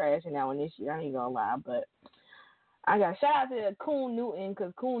little trash in that one this year. I ain't gonna lie, but I got shout out to Coon Newton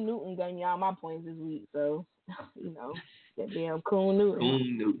because Coon Newton got me all my points this week. So you know that damn Coon Newton.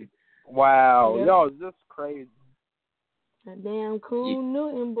 Coon Newton. Wow, y'all just crazy. That damn Coon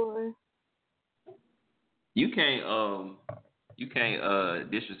Newton boy. You can't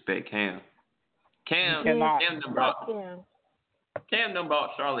disrespect Cam. Cam done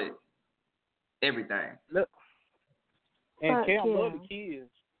brought Charlotte everything. Look, and Fuck Cam Cam. love the kids.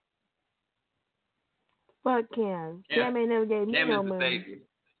 Fuck Cam. Cam ain't never gave me no money.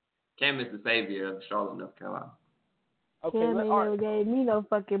 Cam is the savior of Charlotte, North Carolina. Okay, Cam ain't never gave me no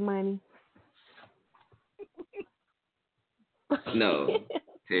fucking money. No,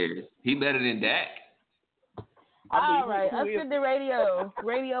 Terry. He better than Dak. All right, Unscripted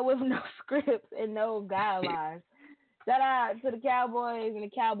Radio with no scripts and no guidelines. Shout out to the Cowboys and the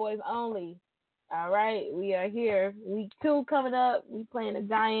Cowboys only. All right, we are here. Week 2 coming up. We playing the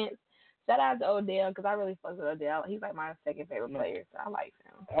Giants. Shout out to Odell because I really fuck with Odell. He's like my second favorite player, so I like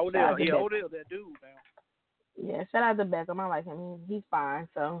him. Odell, that dude, man. Yeah, shout out to Beckham. I like him. He's fine,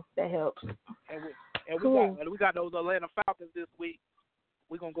 so that helps. And we got those Atlanta Falcons this week.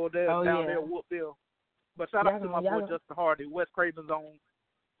 We're going to go there down there at Woodville. But shout out to my boy Justin Hardy, West Craven Zone.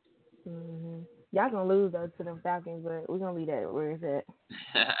 Mm-hmm. Y'all going to lose, though, to them Falcons, but we're going to leave that where it's at.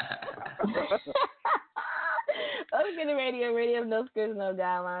 Unscripted Radio, no scripts, no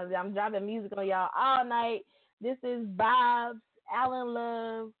guidelines. I'm dropping music on y'all all night. This is Bob's Alan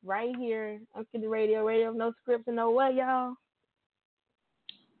Love right here. Unscripted Radio of no scripts and no what, y'all?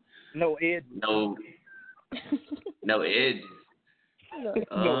 No edges. No edges.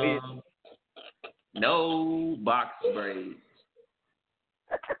 No edges. No box braids.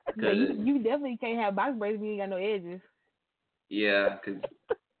 Yeah, you definitely can't have box braids if you ain't got no edges. Yeah, because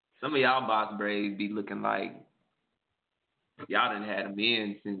some of y'all box braids be looking like y'all done had them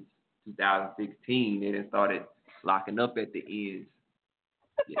in since 2016. They done started locking up at the ends.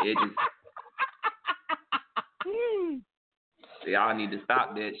 The edges. Y'all need to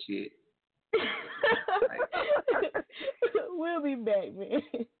stop that shit. We'll be back, man.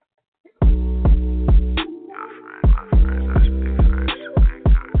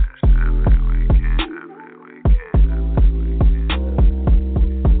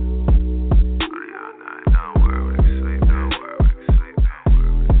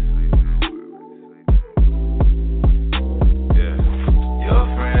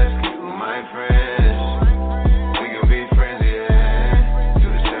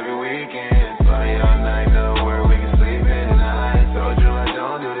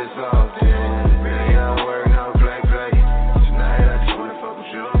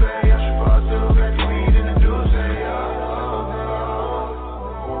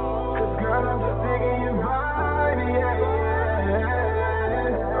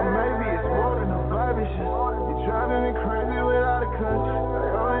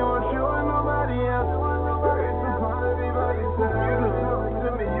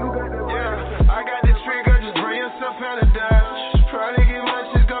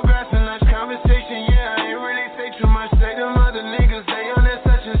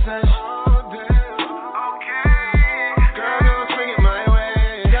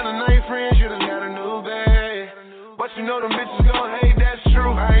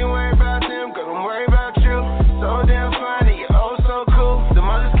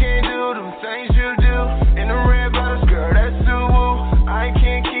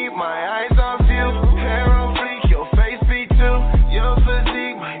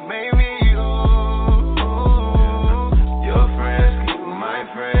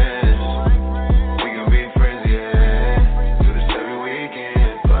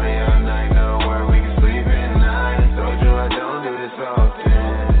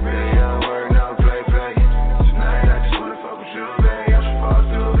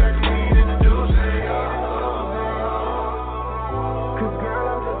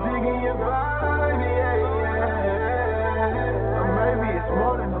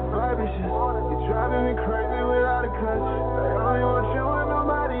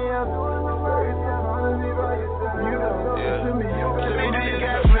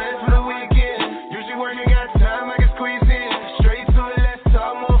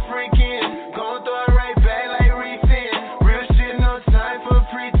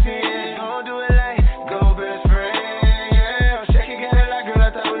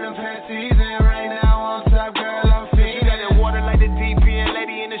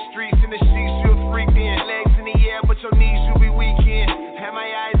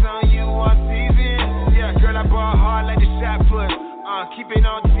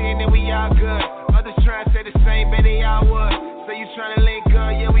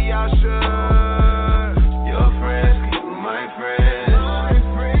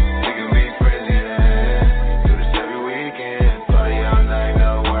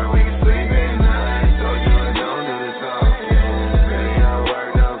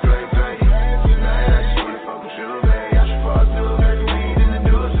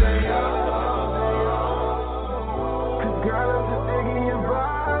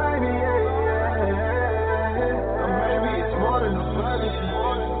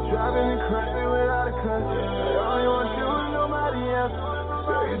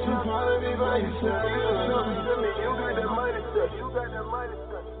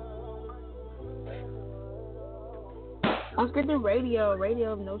 Unscripted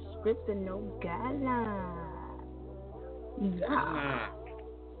Radio of no scripts and no guidelines.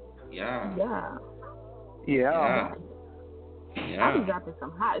 Yeah. I be dropping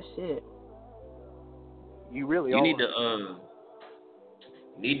some hot shit. You really need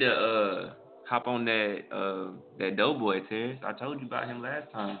to hop on that Doughboy, Terrence. I told you about him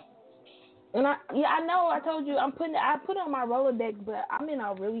last time. And I know. I told you I put it on my Rolodex, but I'm in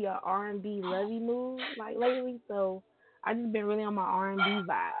a really R&B lovey mood like lately, so I just been really on my R&B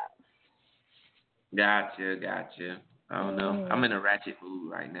vibe. Gotcha. I don't know. I'm in a ratchet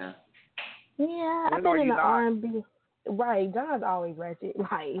mood right now. Yeah, I've been in the R&B. Right, John's always ratchet.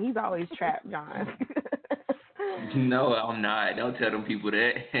 Like, he's always trapped, John. No, I'm not. Don't tell them people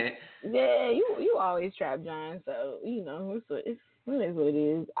that. Yeah, you always trapped, John. So, you know, it is what it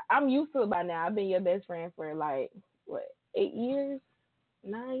is. I'm used to it by now. I've been your best friend for, like, what, 8 years?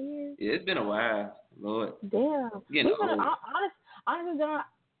 9 years? Yeah, it's been a while, Lord. Damn. Honestly, John,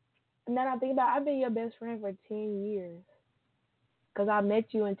 now that I think about it, I've been your best friend for 10 years. Because I met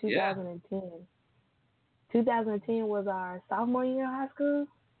you in 2010. Yeah. 2010 was our sophomore year in high school?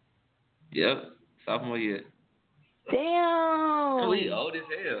 Yep, sophomore year. Damn. We old as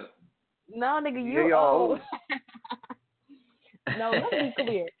hell. No, nigga, you old. No,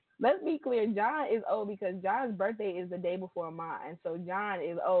 let's be clear. John is old because John's birthday is the day before mine. So John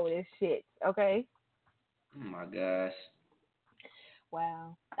is old as shit, okay? Oh, my gosh.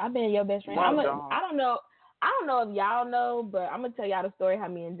 Wow. I've been your best friend. Wow, I don't know if y'all know, but I'm going to tell y'all the story how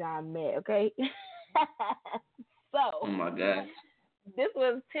me and John met, okay? So. Oh, my gosh. This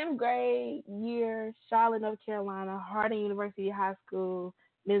was 10th grade year, Charlotte, North Carolina, Harding University High School,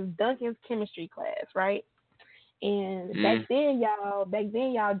 Ms. Duncan's chemistry class, right? And back then,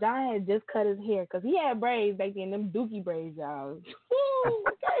 y'all, John had just cut his hair because he had braids back then, them dookie braids, y'all. Woo,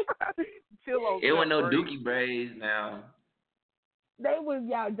 okay. It wasn't no dookie braids now. They was,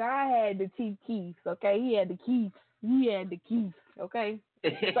 y'all, John had the Chief Keefs, okay? He had the Keefs, okay?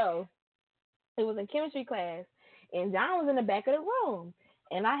 So, it was in chemistry class. And John was in the back of the room.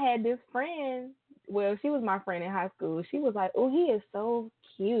 And I had this friend, well, she was my friend in high school. She was like, oh, he is so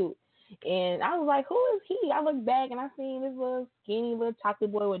cute. And I was like, who is he? I looked back and I seen this little skinny little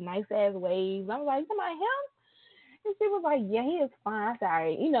chocolate boy with nice ass waves. I was like, somebody him? And she was like, yeah, he is fine. I said, all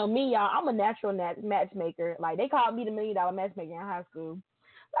right. You know, me, y'all, I'm a natural matchmaker. Like, they called me the $1 million matchmaker in high school.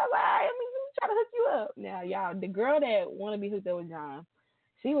 So I was like, all right, let me try to hook you up. Now, y'all, the girl that want to be hooked up with John,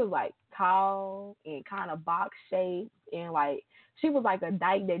 she was like tall and kind of box shaped, and like she was like a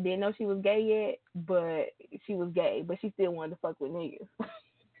dyke that didn't know she was gay yet, but she was gay, but she still wanted to fuck with niggas.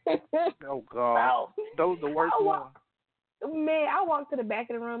 Oh God, those are the worst ones. Man, I walked to the back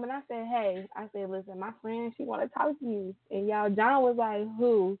of the room and I said, "Hey," I said, "Listen, my friend, she want to talk to you." And y'all, John was like,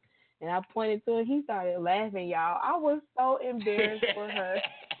 "Who?" And I pointed to her. He started laughing, y'all. I was so embarrassed for her,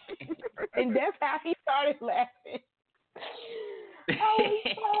 and that's how he started laughing. I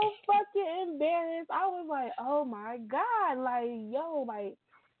was so fucking embarrassed. I was like, oh my God, like, yo, like,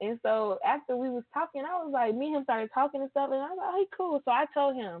 and so after we was talking, I was like, me and him started talking and stuff, and I was like, oh, he cool. So I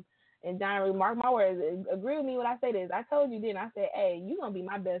told him, and John remarked my words, agree with me when I say this. I told you then, I said, hey, you gonna be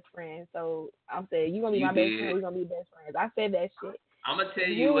my best friend. So I'm saying, you gonna be my best friend, we gonna be best friends. I said that shit. I'm gonna tell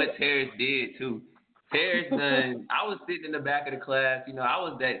you what Terrence did too. Terrence done. I was sitting in the back of the class. You know, I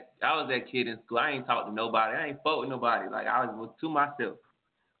was that kid in school. I ain't talk to nobody. I ain't fuck with nobody. Like, I was to myself.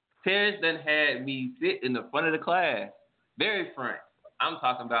 Terrence done had me sit in the front of the class, very front. I'm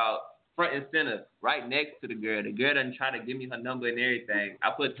talking about front and center, right next to the girl. The girl done try to give me her number and everything. I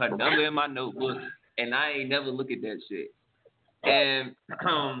put her number in my notebook, and I ain't never look at that shit. And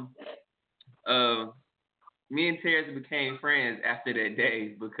me and Terrence became friends after that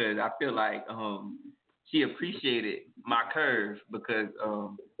day because I feel like she appreciated my curve because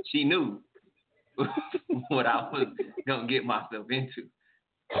she knew what I was gonna get myself into.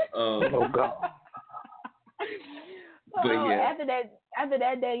 Oh God. But yeah. After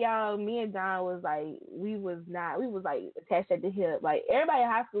that day, y'all, me and John was like, we was like attached at the hip. Like, everybody in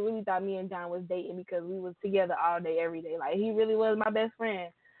high school really thought me and John was dating because we was together all day, every day. Like, he really was my best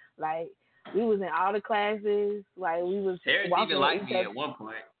friend. Like, we was in all the classes. Like, we was. Terrence even liked me at one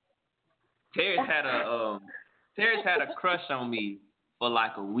point. Terrence had a crush on me for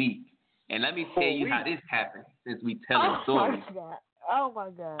like a week. And let me tell you how this happened since we telling stories. Oh my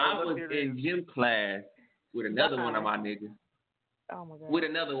God. I was in gym class with another one of my niggas. Oh my God. With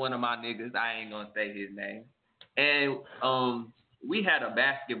another one of my niggas. I ain't gonna say his name. And we had a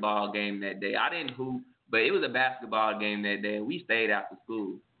basketball game that day. I didn't hoop, but it was a basketball game that day, and we stayed after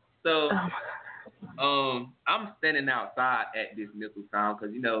school. So I'm standing outside at this missile sound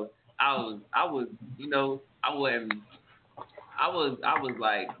because, you know, I was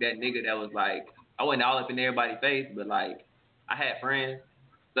like that nigga that was like, I wasn't all up in everybody's face, but like I had friends.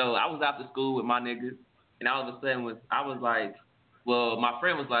 So I was after school with my niggas, and all of a sudden I was like, well, my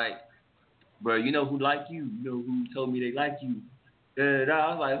friend was like, bro, you know who like you? You know who told me they like you? And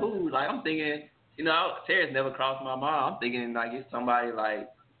I was like, who? Like, I'm thinking, you know, Terrence never crossed my mind. I'm thinking like it's somebody like,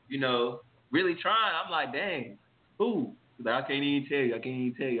 you know, really trying. I'm like, dang, who? He's like, I can't even tell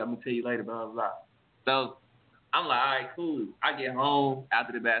you. I'm gonna tell you later, blah blah blah. So I'm like, all right, cool. I get home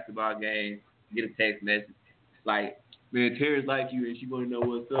after the basketball game, get a text message like, man, Terrence like you and she want to know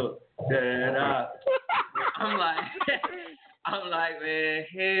what's up. Da-da-da. I'm like, man,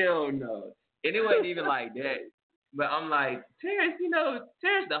 hell no. And it wasn't even like that. But I'm like, Terrence,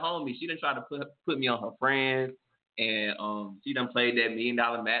 Terrence the homie. She done tried to put me on her friends, and she done played that $1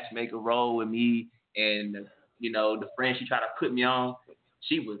 million matchmaker role with me, and the friend she tried to put me on,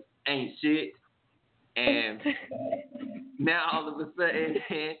 she ain't shit. And now all of a sudden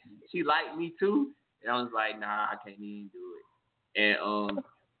she liked me too, and I was like, nah, I can't even do it. And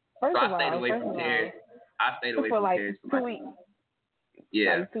so I stayed away from Terrence. I stayed away from Terrence for 2 weeks.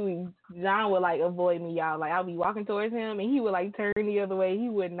 Yeah. Like 2 weeks. John would avoid me, y'all. I'll be walking towards him and he would turn the other way. He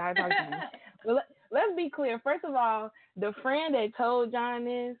would not talk to me. But let's be clear. First of all, the friend that told John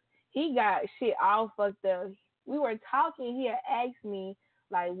this, he got shit all fucked up. We were talking. He had asked me,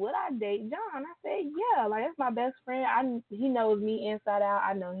 would I date John? I said, yeah. That's my best friend. He knows me inside out.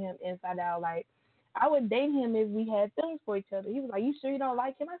 I know him inside out. I would date him if we had feelings for each other. He was like, you sure you don't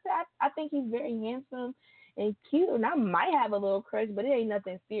like him? I said, I think he's very handsome and cute, and I might have a little crush, but it ain't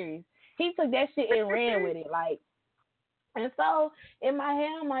nothing serious. He took that shit and ran with it, and so in my head,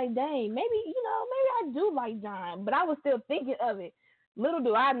 I'm like, dang, maybe I do like John, but I was still thinking of it. Little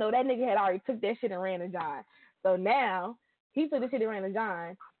do I know that nigga had already took that shit and ran to John. So now he took the shit and ran to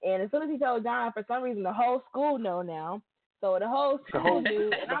John, and as soon as he told John, for some reason the whole school know now. So the whole school knew.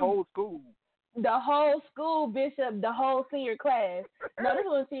 The whole school, Bishop, the whole senior class. No, this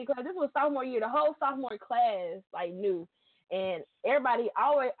wasn't senior class. This was sophomore year. The whole sophomore class, knew. And everybody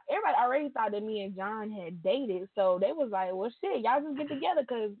already thought that me and John had dated. So they was like, well, shit, y'all just get together.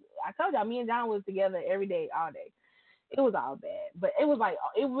 Because I told y'all, me and John was together every day, all day. It was all bad. But it was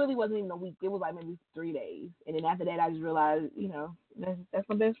it really wasn't even a week. It was maybe 3 days. And then after that, I just realized, that's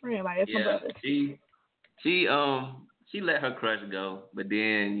my best friend. That's my brother. She let her crush go, but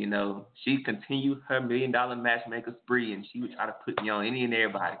then, she continued her $1 million matchmaker spree, and she would try to put me on any and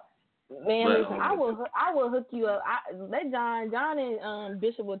everybody. Man, listen, I will hook you up. Let John and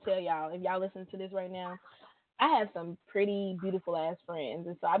Bishop will tell y'all, if y'all listen to this right now, I have some pretty beautiful ass friends,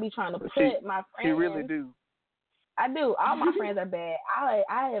 and so I be trying to put my friends. She really do. I do. All my friends are bad.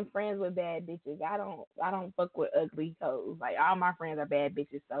 I am friends with bad bitches. I don't fuck with ugly hoes. All my friends are bad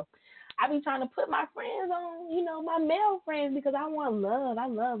bitches, so I be trying to put my friends on, my male friends, because I want love. I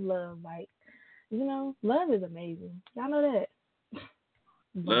love love. Love is amazing. Y'all know that.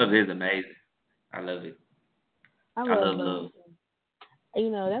 Love is amazing. I love it. I love love.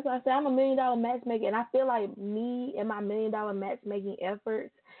 That's why I say I'm $1 million matchmaker, and I feel like me and my $1 million matchmaking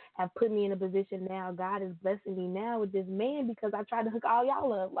efforts have put me in a position now. God is blessing me now with this man because I tried to hook all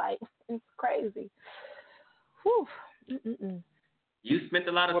y'all up. It's crazy. Whew. Mm-mm. You spent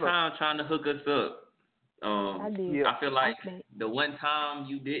a lot of time trying to hook us up. I did. I feel like the one time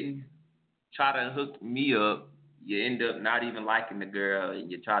you didn't try to hook me up, you end up not even liking the girl,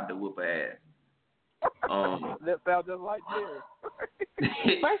 and you tried to whoop her ass. That sounds just like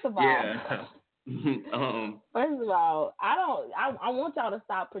Jerry. First of all, yeah. First of all, I want y'all to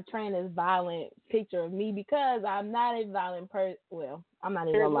stop portraying this violent picture of me, because I'm not a violent person. Well, I'm not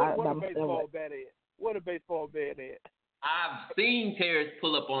even gonna lie about myself. What a baseball bat at? I've seen Terrence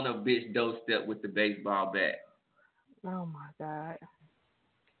pull up on a bitch doorstep with the baseball bat. Oh my god.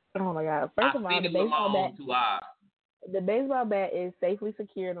 First of all, the baseball bat is safely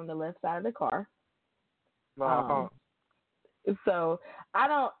secured on the left side of the car. So I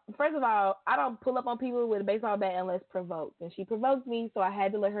don't pull up on people with a baseball bat unless provoked. And she provoked me, so I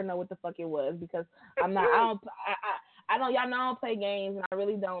had to let her know what the fuck it was, because y'all know I don't play games, and I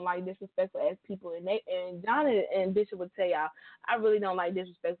really don't like disrespectful ass people. And John and Bishop would tell y'all, I really don't like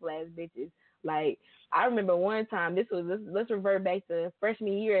disrespectful ass bitches. I remember one time, let's revert back to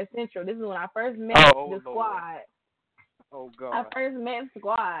freshman year at Central. This is when I first met the squad. Oh God. I first met the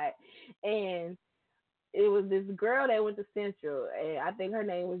squad, and it was this girl that went to Central, and I think her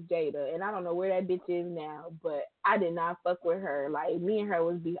name was Jada, and I don't know where that bitch is now, but I did not fuck with her. Me and her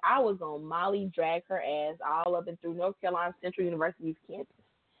I was on Molly drag her ass all up and through North Carolina Central University's campus.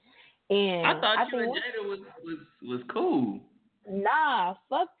 And I thought you and Jada was cool. Nah,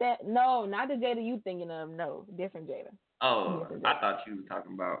 fuck that. No, not the Jada you thinking of. No, different Jada. Oh, different Jada. I thought you were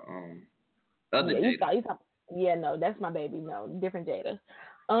talking about other Jada. Yeah, no, that's my baby. No, different Jada.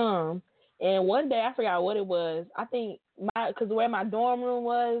 And one day, I forgot what it was. I think because where my dorm room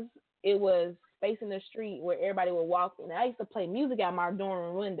was, it was facing the street where everybody would walk. And I used to play music out my dorm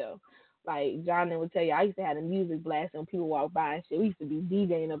room window. John would tell you, I used to have the music blasting when people walk by and shit. We used to be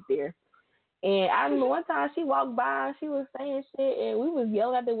DJing up there. And I remember one time she walked by and she was saying shit, and we was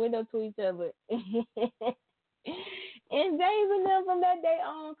yelling out the window to each other. And James and them from that day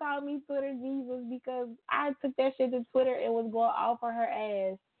on called me Twitter Jesus because I took that shit to Twitter and was going off on her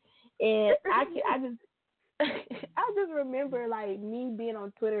ass. And I just remember like me being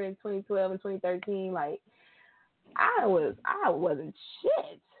on Twitter in 2012 and 2013. Like I wasn't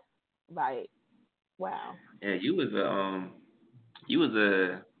shit. Like wow. Yeah, you was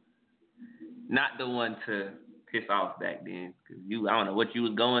not the one to piss off back then. Cause I don't know what you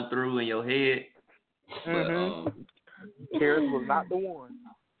was going through in your head. But Terrence was not the one.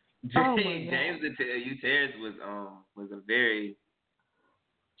 James will tell you, Terrence was a very.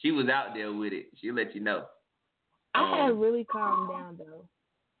 She was out there with it. She'll let you know. I had really calmed down though.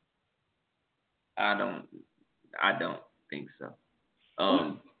 I don't think so.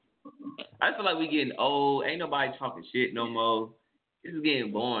 I feel like we getting old. Ain't nobody talking shit no more. This is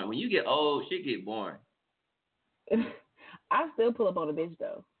getting boring. When you get old, shit get boring. I still pull up on a bitch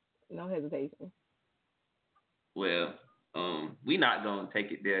though. No hesitation. Well, we not gonna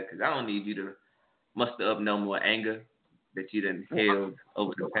take it there because I don't need you to muster up no more anger that you done held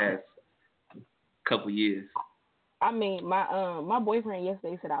over the past couple years. I mean, my boyfriend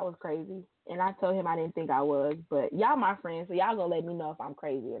yesterday said I was crazy, and I told him I didn't think I was. But y'all my friends, so y'all gonna let me know if I'm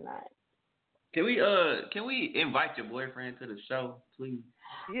crazy or not. Can we invite your boyfriend to the show, please?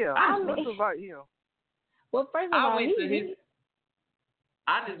 Yeah, let's invite him. Well, first of all,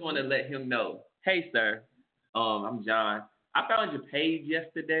 I just want to let him know. Hey, sir. I'm John. I found your page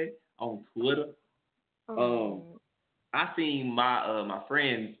yesterday on Twitter. I seen my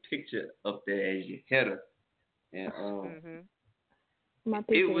friend's picture up there as your header, and my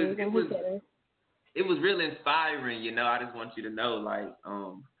picture it was really inspiring. You know, I just want you to know, like,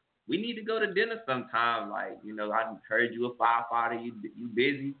 we need to go to dinner sometime. Like, you know, I heard you a firefighter. You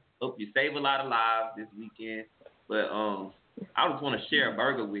busy. Hope you save a lot of lives this weekend. But I just want to share a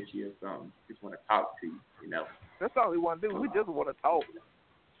burger with you or something. Just want to talk to you. You know. That's all we want to do. We just want to talk.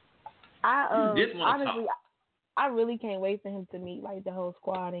 Honestly, I really can't wait for him to meet like the whole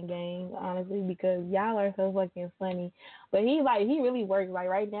squad and gang. Honestly, because y'all are so fucking funny. But he really works. Like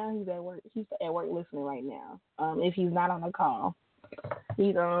right now, he's at work. He's at work listening right now. If he's not on the call,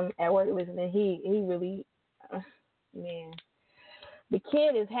 he's at work listening. He really, man, the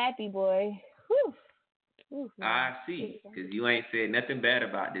kid is happy, boy. Whew. I see, because you ain't said nothing bad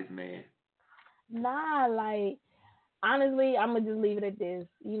about this man. Nah, like, honestly, I'm going to just leave it at this.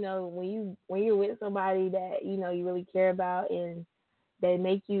 You know, when you're with somebody that, you know, you really care about and they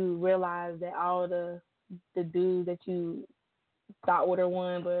make you realize that all the dudes that you thought were the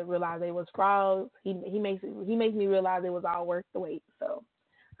one but realized they was frauds, he makes me realize it was all worth the wait. So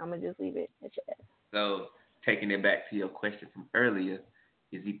I'm going to just leave it at that. So, taking it back to your question from earlier,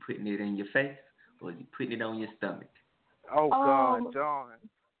 is he putting it in your face? Or is he putting it on your stomach? Oh, God, John.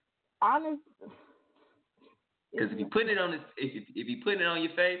 Honest. Because if you put it on if you put it on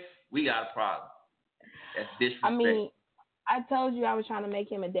your face, we got a problem. That's disrespect. I mean, I told you I was trying to make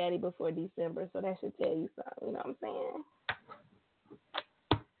him a daddy before December, so that should tell you something. You know what I'm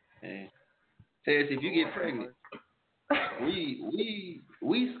saying? Says if you get pregnant,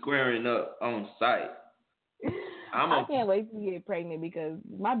 we squaring up on site. I can't wait to get pregnant because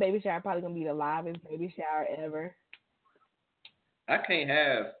my baby shower probably gonna be the livest baby shower ever. I can't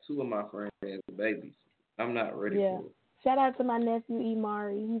have two of my friends as babies. I'm not ready for it. Shout out to my nephew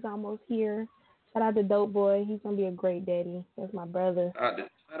Imari. He's almost here. Shout out to Dope Boy. He's gonna be a great daddy. That's my brother. Shout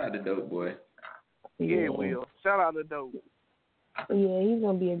out to Dope Boy. Yeah, Will. Shout out to Dope. Yeah, he's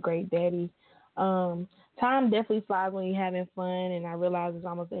gonna be a great daddy. Time definitely flies when you're having fun, and I realize it's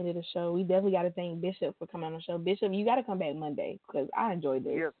almost the end of the show. We definitely got to thank Bishop for coming on the show. Bishop, you got to come back Monday because I enjoyed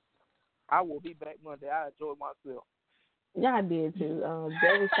this. Yes, I will be back Monday. I enjoyed myself. Yeah, I did too.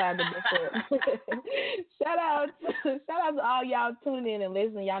 Definitely shout out to Bishop. shout out to all y'all tuning in and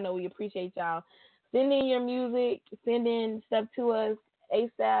listening. Y'all know we appreciate y'all. Send in your music. Send in stuff to us.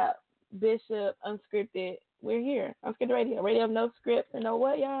 ASAP, Bishop, Unscripted. We're here. Unscripted Radio. Radio of no script and no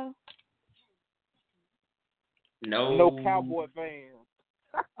what, y'all? No Cowboy fans.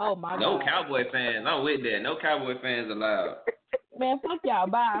 Oh my God. No Cowboy fans. I'm with that. No Cowboy fans allowed. Man, fuck y'all.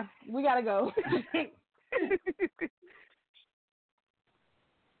 Bye. We gotta go.